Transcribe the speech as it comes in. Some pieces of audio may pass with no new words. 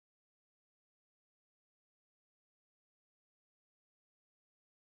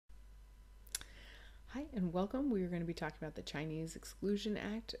Hi and welcome. We are going to be talking about the Chinese Exclusion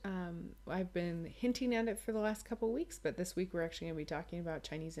Act. I've been hinting at it for the last couple of weeks, but this week we're actually going to be talking about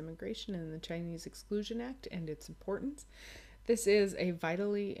Chinese immigration and the Chinese Exclusion Act and its importance. This is a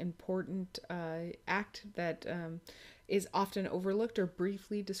vitally important act that is often overlooked or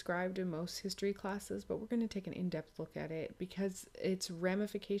briefly described in most history classes, but we're going to take an in-depth look at it because its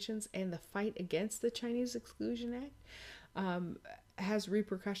ramifications and the fight against the Chinese Exclusion Act has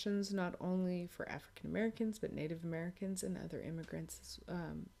repercussions not only for African Americans but Native Americans and other immigrants.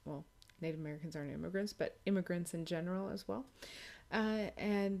 Native Americans aren't immigrants, but immigrants in general as well.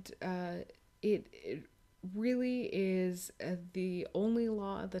 And it really is the only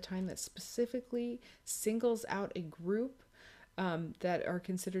law at the time that specifically singles out a group that are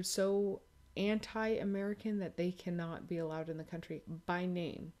considered so anti-American that they cannot be allowed in the country by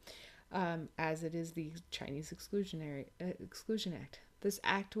name, as it is the Chinese Exclusion Act. This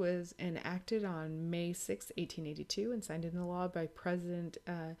act was enacted on May 6, 1882, and signed into law by President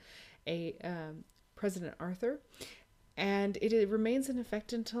Arthur, and it remains in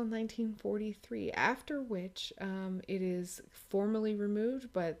effect until 1943. After which, it is formally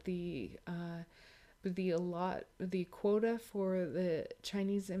removed, but the quota for the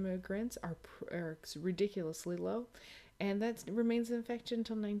Chinese immigrants are ridiculously low, and that remains in effect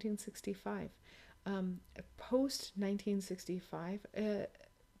until 1965. Post 1965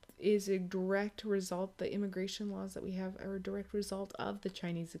 is a direct result. The immigration laws that we have are a direct result of the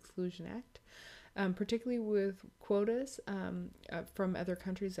Chinese Exclusion Act, particularly with quotas from other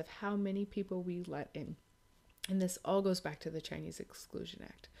countries of how many people we let in. And this all goes back to the Chinese Exclusion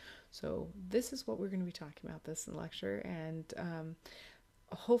Act. So this is what we're going to be talking about this lecture, and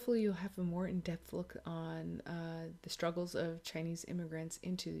hopefully you'll have a more in-depth look on the struggles of Chinese immigrants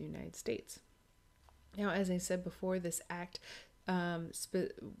into the United States. Now, as I said before, this act,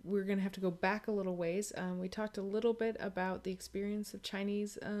 we're going to have to go back a little ways. We talked a little bit about the experience of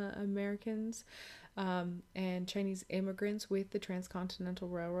Chinese Americans and Chinese immigrants with the Transcontinental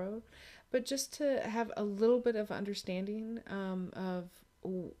Railroad. But just to have a little bit of understanding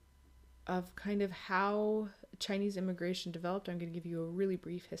of kind of how Chinese immigration developed, I'm going to give you a really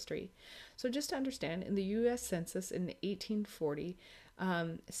brief history. So just to understand, in the U.S. Census in 1840,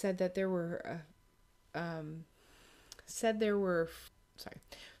 said there were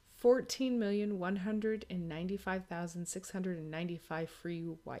 14,195,695 free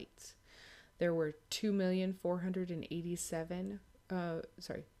whites. There were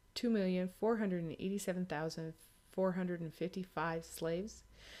 2,487,455 slaves.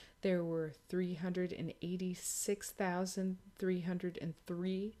 There were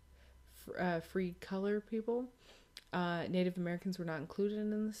 386,303 free color people. Native Americans were not included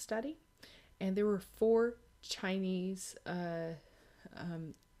in the study. And there were 4 Chinese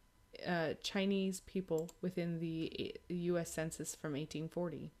people within the U.S. Census from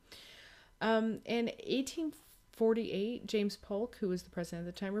 1840. In 1848, James Polk, who was the president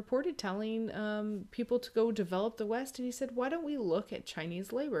at the time, reported telling people to go develop the West, and he said, why don't we look at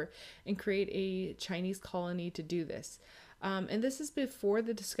Chinese labor and create a Chinese colony to do this? And this is before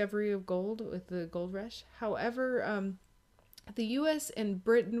the discovery of gold with the gold rush. However, the U.S. and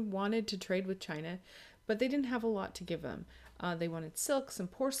Britain wanted to trade with China, but they didn't have a lot to give them. They wanted silks and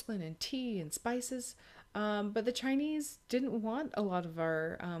porcelain and tea and spices, but the Chinese didn't want a lot of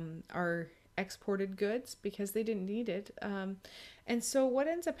our exported goods because they didn't need it. And so what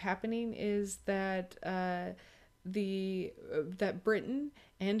ends up happening is that that Britain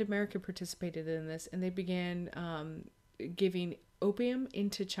and America participated in this, and they began giving opium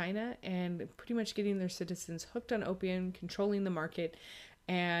into China and pretty much getting their citizens hooked on opium, controlling the market.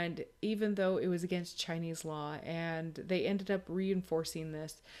 And even though it was against Chinese law, and they ended up reinforcing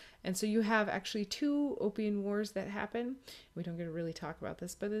this. And so you have actually 2 opium wars that happen. We don't get to really talk about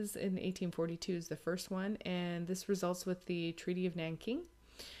this, but this in 1842 is the first one, and this results with the Treaty of Nanking,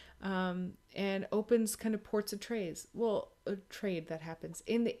 and opens kind of ports of trade. Trade that happens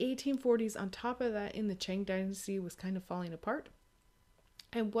in the 1840s. On top of that, in the Qing Dynasty was kind of falling apart.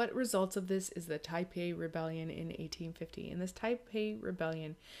 And what results of this is the Taipei Rebellion in 1850. And this Taipei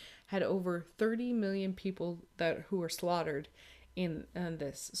Rebellion had over 30 million people who were slaughtered in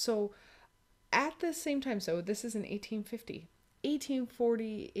this. So at the same time, so this is in 1850.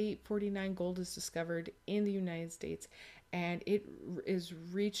 1848-49, gold is discovered in the United States, and it is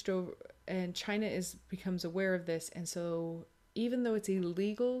reached over, and China becomes aware of this. And so even though it's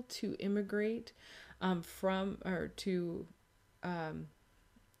illegal to immigrate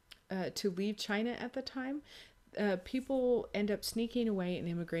to leave China at the time, people end up sneaking away and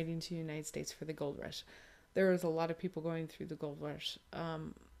immigrating to the United States for the gold rush. There was a lot of people going through the gold rush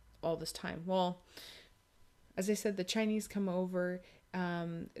all this time. Well, as I said, the Chinese come over.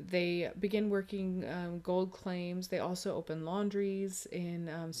 They begin working gold claims. They also open laundries in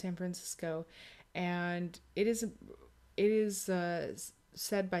San Francisco, and it is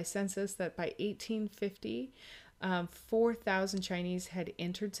said by census that by 1850, 4,000 Chinese had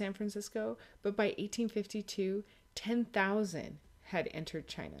entered San Francisco, but by 1852, 10,000 had entered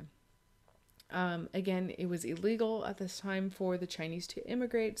China. Again, it was illegal at this time for the Chinese to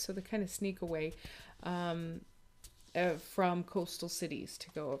immigrate, so they kind of sneak away from coastal cities to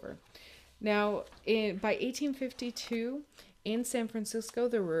go over. Now, by 1852, in San Francisco,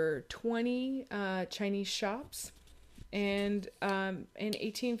 there were 20 Chinese shops, and in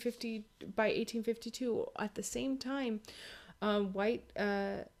 1850, by 1852, at the same time, white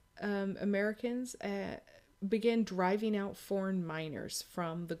Americans began driving out foreign miners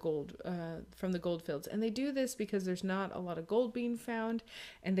from the gold fields, and they do this because there's not a lot of gold being found,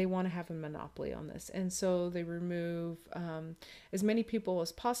 and they want to have a monopoly on this, and so they remove as many people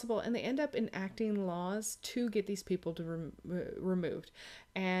as possible, and they end up enacting laws to get these people to removed.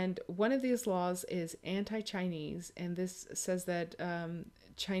 And one of these laws is anti-Chinese, and this says that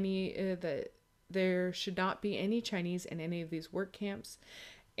that there should not be any Chinese in any of these work camps,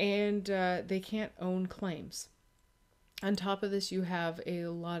 and they can't own claims. On top of this, you have a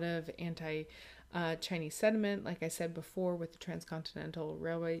lot of Chinese sentiment. Like I said before, with the Transcontinental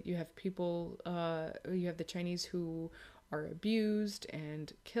Railway, you have you have the Chinese who are abused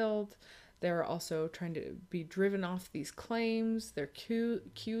and killed. They're also trying to be driven off these claims. Their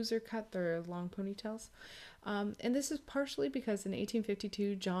queues are cut, their long ponytails. And this is partially because in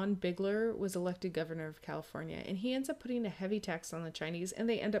 1852, John Bigler was elected governor of California, and he ends up putting a heavy tax on the Chinese, and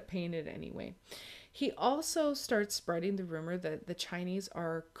they end up paying it anyway. He also starts spreading the rumor that the Chinese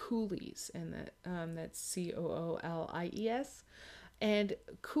are coolies, and that's Coolies. And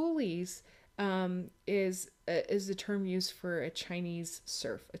coolies is the term used for a Chinese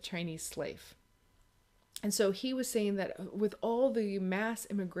serf, a Chinese slave. And so he was saying that with all the mass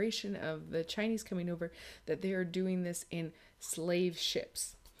immigration of the Chinese coming over, that they are doing this in slave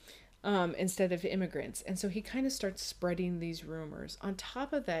ships instead of immigrants. And so he kind of starts spreading these rumors. On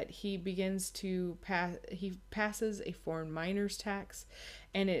top of that, he passes a foreign miners tax,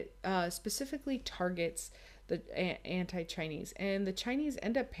 and it specifically targets the anti-Chinese, and the Chinese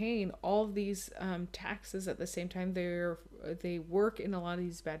end up paying all of these taxes at the same time. They work in a lot of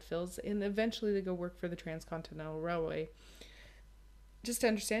these bad fields, and eventually they go work for the Transcontinental Railway. Just to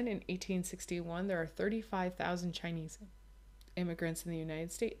understand, in 1861 there are 35,000 Chinese immigrants in the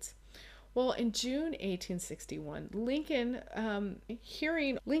United States. Well, in June 1861, Lincoln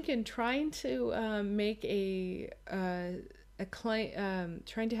trying to make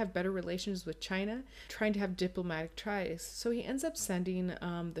trying to have better relations with China, trying to have diplomatic ties. So he ends up sending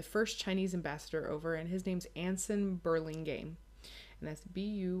the first Chinese ambassador over, and his name's Anson Burlingame, and that's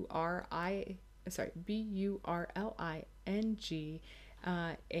Burlingame.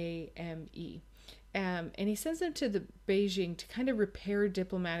 And he sends them to the Beijing to kind of repair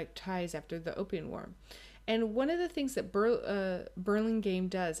diplomatic ties after the Opium War. And one of the things that Burlingame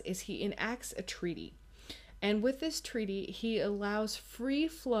does is he enacts a treaty. And with this treaty, he allows free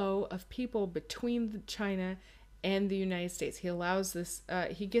flow of people between China and the United States. He allows this,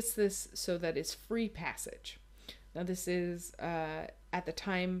 he gets this so that it's free passage. Now, this is, at the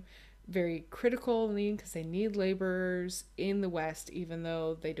time, very critical because they need laborers in the West, even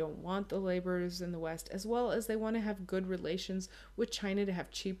though they don't want the laborers in the West, as well as they want to have good relations with China to have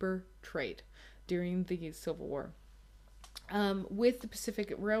cheaper trade during the Civil War. With the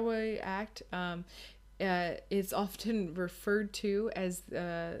Pacific Railway Act, it's often referred to as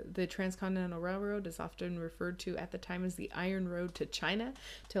the Transcontinental Railroad is often referred to at the time as the Iron Road to China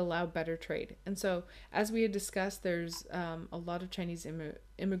to allow better trade. And so, as we had discussed, there's a lot of Chinese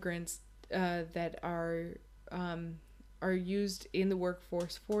immigrants that are used in the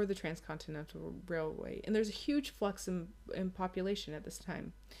workforce for the Transcontinental Railway, and there's a huge flux in population at this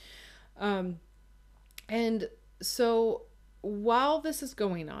time. And so, while this is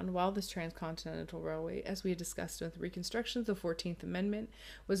going on, while this Transcontinental Railway, as we had discussed with Reconstruction, the 14th Amendment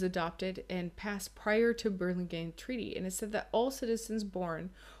was adopted and passed prior to Burlingame Treaty, and it said that all citizens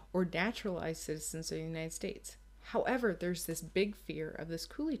born or naturalized citizens of the United States. However, there's this big fear of this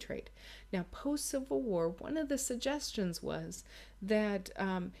coolie trade. Now, post-Civil War, one of the suggestions was that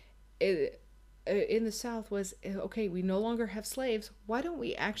in the South was, okay, we no longer have slaves. Why don't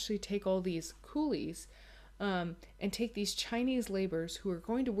we actually take all these coolies and take these Chinese laborers who are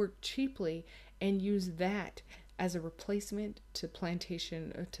going to work cheaply and use that as a replacement to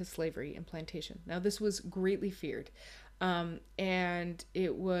slavery and plantation. Now, this was greatly feared, and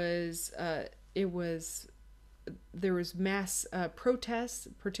it was there was mass protests,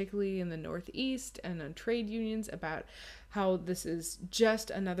 particularly in the Northeast and on trade unions, about how this is just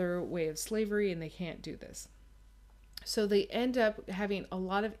another way of slavery and they can't do this. So they end up having a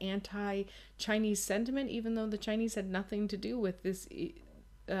lot of anti-Chinese sentiment, even though the Chinese had nothing to do with this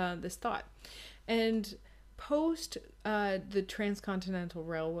thought. And post the transcontinental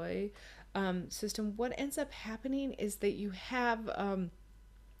railway system, what ends up happening is that you have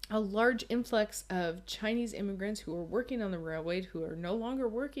a large influx of Chinese immigrants who are working on the railway, who are no longer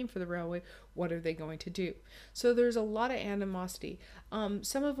working for the railway. What are they going to do? So there's a lot of animosity.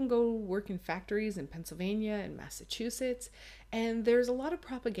 Some of them go work in factories in Pennsylvania and Massachusetts, and there's a lot of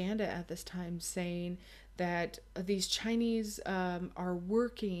propaganda at this time saying that these Chinese are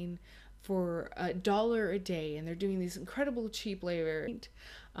working for $1 a day, and they're doing these incredible cheap labor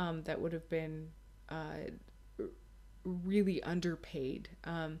that would have been really underpaid.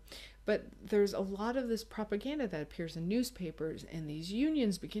 But there's a lot of this propaganda that appears in newspapers, and these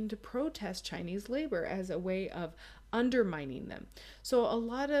unions begin to protest Chinese labor as a way of undermining them. So a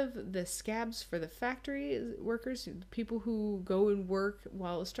lot of the scabs for the factory workers, people who go and work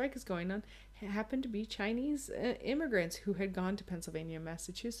while a strike is going on, happen to be Chinese immigrants who had gone to Pennsylvania and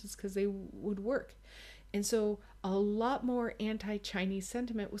Massachusetts because they would work. And so a lot more anti-Chinese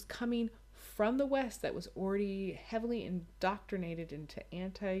sentiment was coming from the West that was already heavily indoctrinated into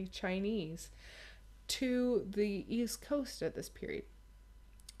anti-Chinese to the East Coast at this period.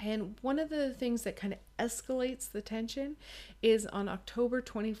 And one of the things that kind of escalates the tension is on October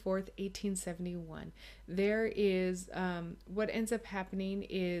 24th, 1871. There is, what ends up happening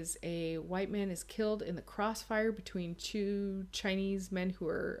is a white man is killed in the crossfire between two Chinese men who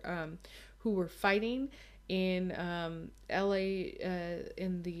were fighting in LA,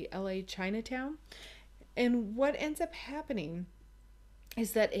 in the LA Chinatown. And what ends up happening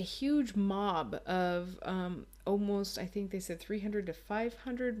is that a huge mob of almost, I think they said 300 to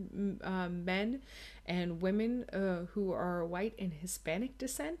 500 men and women who are white and Hispanic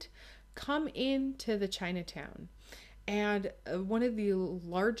descent come into the Chinatown. And one of the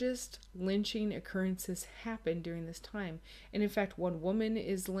largest lynching occurrences happened during this time. And in fact, one woman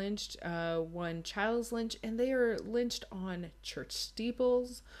is lynched, one child is lynched, and they are lynched on church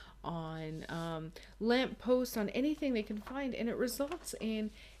steeples, on lamp posts, on anything they can find. And it results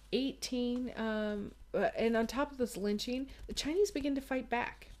in 18, and on top of this lynching, the Chinese begin to fight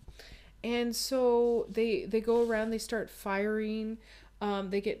back. And so they go around, they start firing.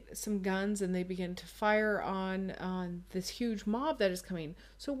 They get some guns and they begin to fire on this huge mob that is coming.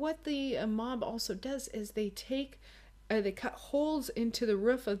 So what the mob also does is they they cut holes into the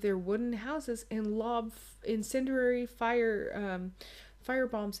roof of their wooden houses and lob incendiary fire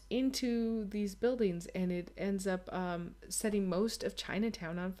bombs into these buildings, and it ends up setting most of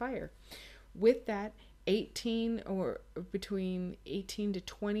Chinatown on fire. With that, 18 or between 18 to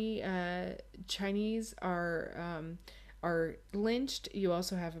 20 Chinese are lynched. You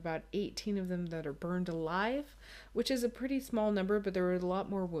also have about 18 of them that are burned alive, which is a pretty small number, but there were a lot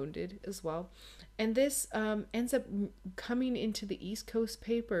more wounded as well. And this ends up coming into the East Coast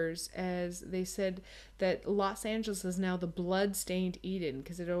papers as they said that Los Angeles is now the blood-stained Eden,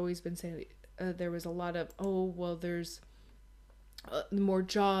 because it had always been saying there was a lot of, there's more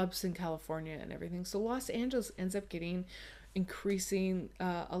jobs in California and everything. So Los Angeles ends up getting increasing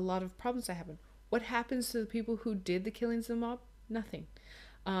a lot of problems that happen. What happens to the people who did the killings of the mob? Nothing.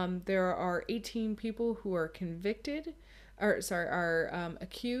 There are 18 people who are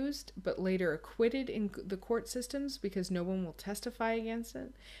accused, but later acquitted in the court systems because no one will testify against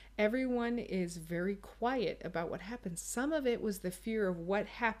it. Everyone is very quiet about what happens. Some of it was the fear of what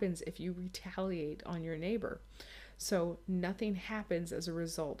happens if you retaliate on your neighbor. So nothing happens as a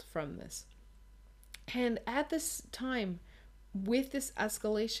result from this. And at this time, with this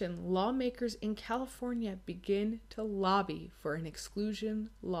escalation, lawmakers in California begin to lobby for an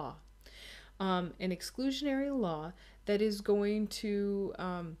exclusion law. An exclusionary law that is going to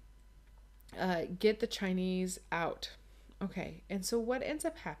get the Chinese out. Okay, and so what ends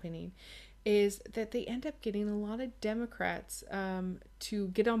up happening is that they end up getting a lot of Democrats to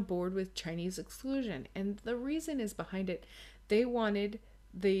get on board with Chinese exclusion. And the reason is behind it. They wanted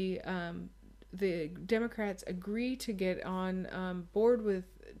the Democrats agree to get on board with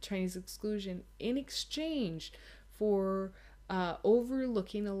Chinese exclusion in exchange for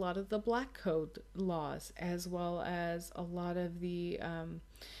overlooking a lot of the Black Code laws, as well as a lot of the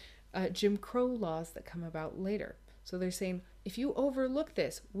Jim Crow laws that come about later. So they're saying, if you overlook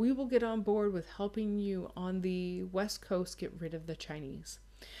this, we will get on board with helping you on the West Coast get rid of the Chinese.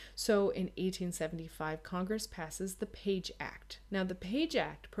 So in 1875, Congress passes the Page Act. Now, the Page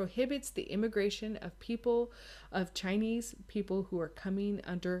Act prohibits the immigration of people, of Chinese people who are coming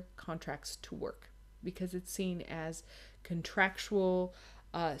under contracts to work, because it's seen as contractual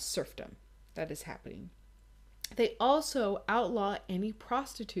serfdom that is happening. They also outlaw any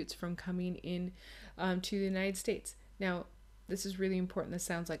prostitutes from coming in to the United States. Now, this is really important. This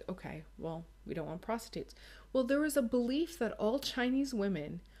sounds like, okay, well, we don't want prostitutes. Well, there was a belief that all Chinese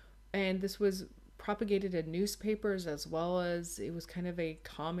women, and this was propagated in newspapers as well as it was kind of a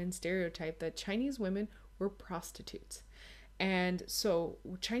common stereotype, that Chinese women were prostitutes. And so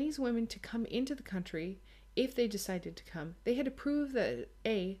Chinese women, to come into the country, if they decided to come, they had to prove that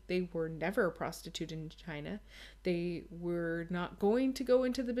A, they were never a prostitute in China, they were not going to go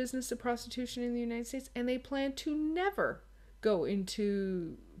into the business of prostitution in the United States, and they planned to never go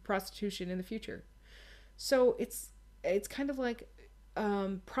into prostitution in the future. So it's kind of like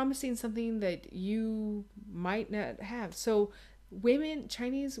promising something that you might not have. So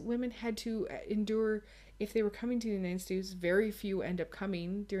Chinese women had to endure, if they were coming to the United States, very few end up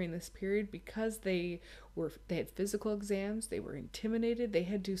coming during this period because they had physical exams, they were intimidated, they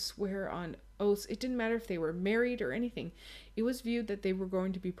had to swear on oaths. It didn't matter if they were married or anything. It was viewed that they were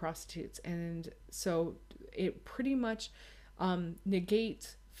going to be prostitutes, and so it pretty much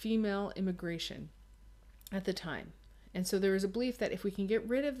negates female immigration at the time. And so there is a belief that if we can get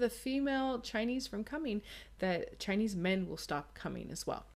rid of the female Chinese from coming, that Chinese men will stop coming as well.